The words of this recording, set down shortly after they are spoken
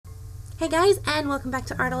Hey guys, and welcome back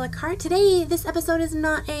to Art a la Carte. Today, this episode is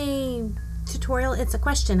not a tutorial, it's a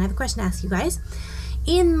question. I have a question to ask you guys.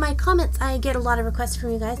 In my comments, I get a lot of requests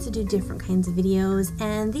from you guys to do different kinds of videos,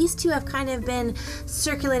 and these two have kind of been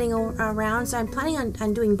circulating around, so I'm planning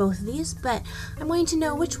on doing both of these, but I'm wanting to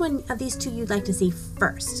know which one of these two you'd like to see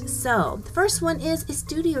first. So, the first one is a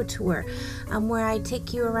studio tour, where I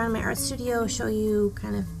take you around my art studio, show you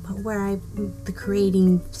kind of where the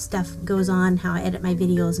creating stuff goes on, how I edit my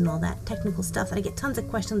videos and all that technical stuff that I get tons of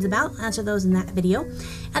questions about. I'll answer those in that video.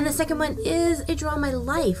 And the second one is a draw my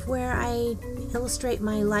life, where I illustrate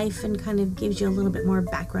my life and kind of gives you a little bit more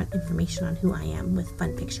background information on who I am with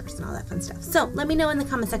fun pictures and all that fun stuff. So let me know in the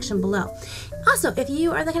comment section below. Also, if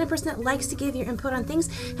you are the kind of person that likes to give your input on things,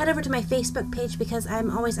 head over to my Facebook page, because I'm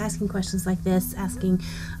always asking questions like this, asking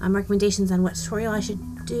recommendations on what tutorial I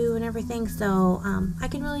should do and everything. So I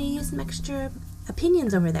can really use some extra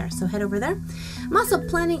opinions over there, so head over there. I'm also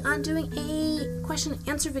planning on doing a question and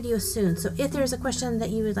answer video soon, so if there's a question that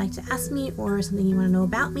you would like to ask me or something you want to know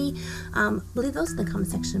about me, leave those in the comment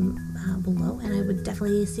section below, and I would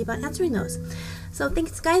definitely see about answering those. So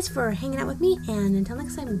thanks guys for hanging out with me, and until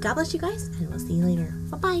next time, God bless you guys, and we'll see you later.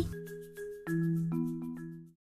 Bye bye.